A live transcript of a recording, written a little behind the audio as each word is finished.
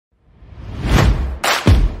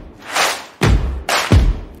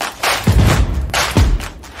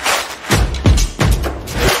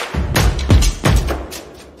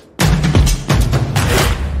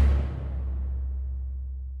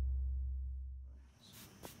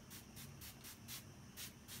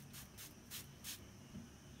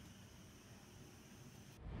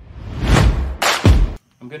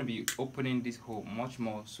gonna be opening this hole much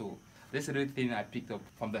more. So this little thing I picked up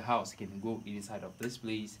from the house can go inside of this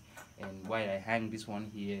place, and while I hang this one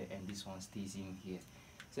here and this one stays in here.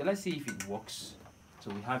 So let's see if it works.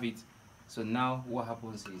 So we have it. So now what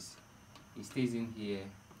happens is it stays in here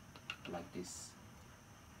like this.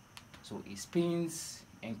 So it spins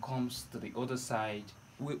and comes to the other side.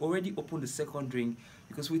 We already opened the second drink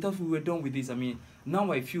because we thought we were done with this. I mean,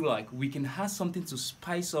 now I feel like we can have something to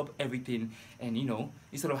spice up everything, and you know,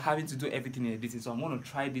 instead of having to do everything in editing. So I'm gonna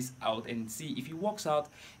try this out and see if it works out.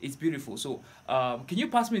 It's beautiful. So can you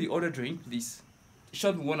pass me the other drink, please? The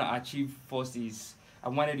shot we wanna achieve first is I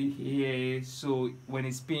wanted it here, so when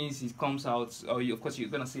it spins, it comes out. Or of course you're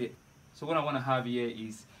gonna see it. So what I wanna have here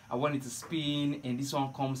is I want it to spin, and this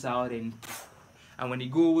one comes out, and when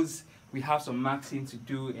it goes, we have some maxing to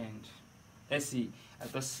do, and let's see. I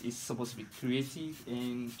guess it's supposed to be creative.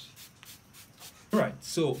 And right,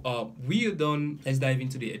 so we are done. Let's dive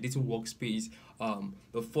into the editing workspace.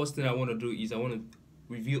 The first thing I want to do is I want to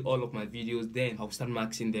review all of my videos, then I'll start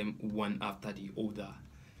maxing them one after the other.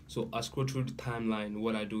 So I scroll through the timeline.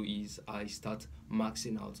 What I do is I start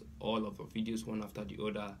maxing out all of the videos one after the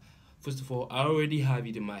other. First of all, I already have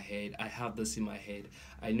it in my head. I have this in my head.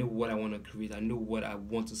 I know what I want to create. I know what I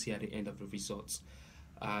want to see at the end of the results.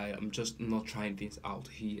 I am just not trying things out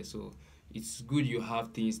here. So it's good you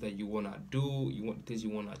have things that you want to do, things you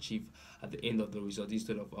want to achieve at the end of the result,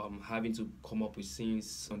 instead of having to come up with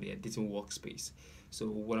scenes on the editing workspace. So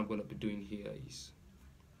what I'm going to be doing here is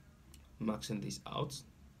maxing this out.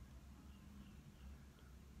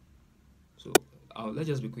 So let's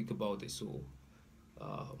just be quick about this. So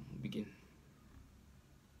begin.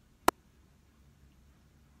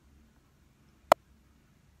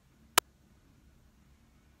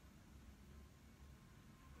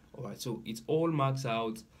 Alright, so it's all maxed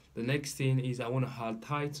out. The next thing is I want to add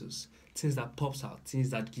titles, things that pops out,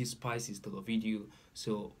 things that give spices to the video.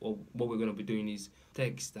 So what we're going to be doing is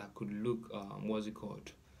text that could look what's it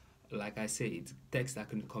called, like I said, text that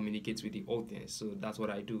can communicate with the audience. So that's what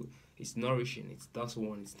I do. It's nourishing, it's that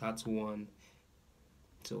one, it's that one.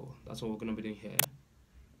 So that's what we're going to be doing here.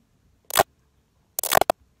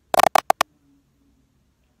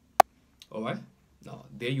 Alright, now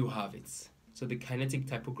there you have it. So the kinetic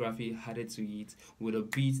typography added to it with a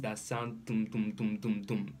beat that sound dum dum dum dum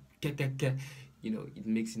dum, ke ke ke. You know, it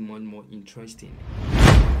makes it more and more interesting.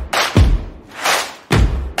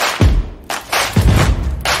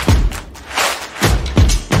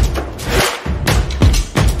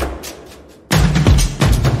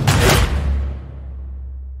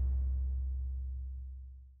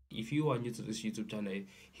 If you are new to this YouTube channel,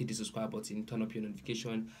 hit the subscribe button, turn up your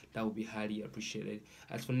notification. That would be highly appreciated.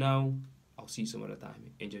 As for now, I'll see you some other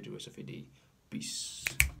time. Enjoy the rest of your day. Peace.